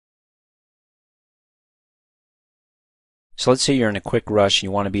So let's say you're in a quick rush and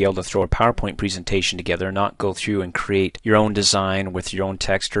you want to be able to throw a PowerPoint presentation together, not go through and create your own design with your own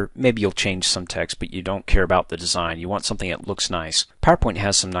text, or maybe you'll change some text but you don't care about the design. You want something that looks nice. PowerPoint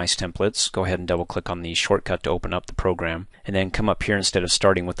has some nice templates. Go ahead and double click on the shortcut to open up the program, and then come up here instead of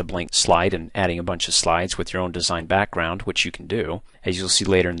starting with a blank slide and adding a bunch of slides with your own design background, which you can do. As you'll see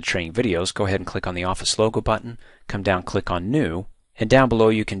later in the training videos, go ahead and click on the Office logo button, come down, click on New, and down below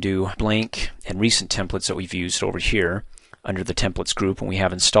you can do blank and recent templates that we've used over here under the templates group, and we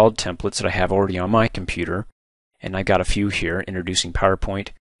have installed templates that I have already on my computer, and I've got a few here introducing PowerPoint.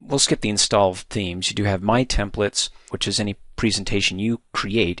 We'll skip the install themes. You do have My Templates, which is any presentation you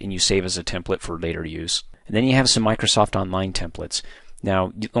create and you save as a template for later use. And then you have some Microsoft Online templates.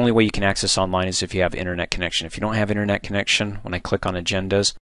 Now, the only way you can access online is if you have internet connection. If you don't have internet connection, when I click on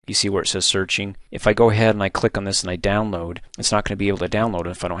Agendas, you see where it says searching. If I go ahead and I click on this and I download, it's not going to be able to download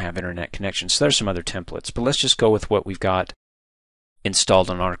it if I don't have internet connection. So there's some other templates, but let's just go with what we've got installed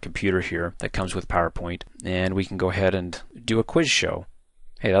on our computer here that comes with PowerPoint, and we can go ahead and do a quiz show.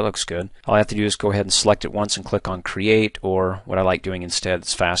 Hey, that looks good. All I have to do is go ahead and select it once and click on Create, or what I like doing instead,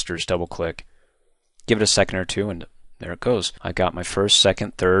 it's faster, is double click. Give it a second or two, and there it goes. I got my first,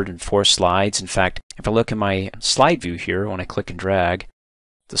 second, third, and fourth slides. In fact, if I look at my slide view here, when I click and drag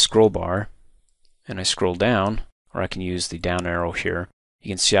the scroll bar and I scroll down, or I can use the down arrow here, you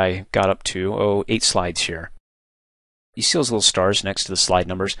can see I got up to 8 slides here. You see those little stars next to the slide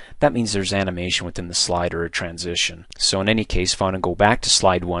numbers? That means there's animation within the slide or a transition. So in any case, if I want to go back to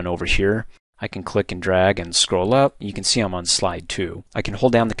slide 1 over here, I can click and drag and scroll up. You can see I'm on slide 2. I can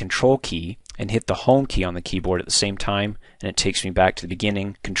hold down the Control key and hit the Home key on the keyboard at the same time, and it takes me back to the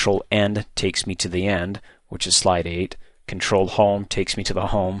beginning. Control End takes me to the end, which is slide 8. Control Home takes me to the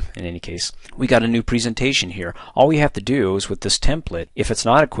home. In any case, we got a new presentation here. All we have to do is with this template, if it's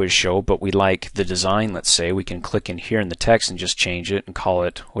not a quiz show but we like the design, let's say, we can click in here in the text and just change it and call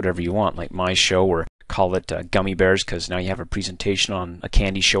it whatever you want, like My Show, or call it gummy bears, because now you have a presentation on a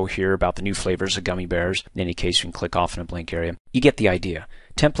candy show here about the new flavors of gummy bears. In any case, you can click off in a blank area. You get the idea.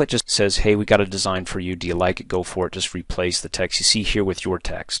 Template just says, hey, we got a design for you. Do you like it? Go for it. Just replace the text you see here with your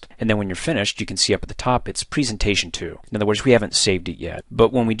text. And then when you're finished, you can see up at the top, it's presentation 2. In other words, we haven't saved it yet.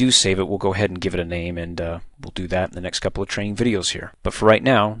 But when we do save it, we'll go ahead and give it a name, and we'll do that in the next couple of training videos here. But for right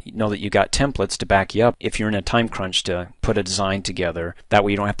now, you know that you got templates to back you up if you're in a time crunch to put a design together. That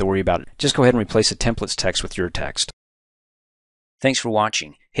way you don't have to worry about it. Just go ahead and replace the templates text with your text. Thanks for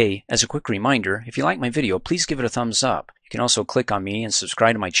watching. Hey, as a quick reminder, if you like my video, please give it a thumbs up. You can also click on me and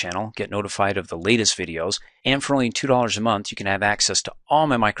subscribe to my channel, get notified of the latest videos, and for only $2 a month, you can have access to all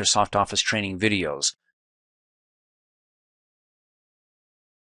my Microsoft Office training videos.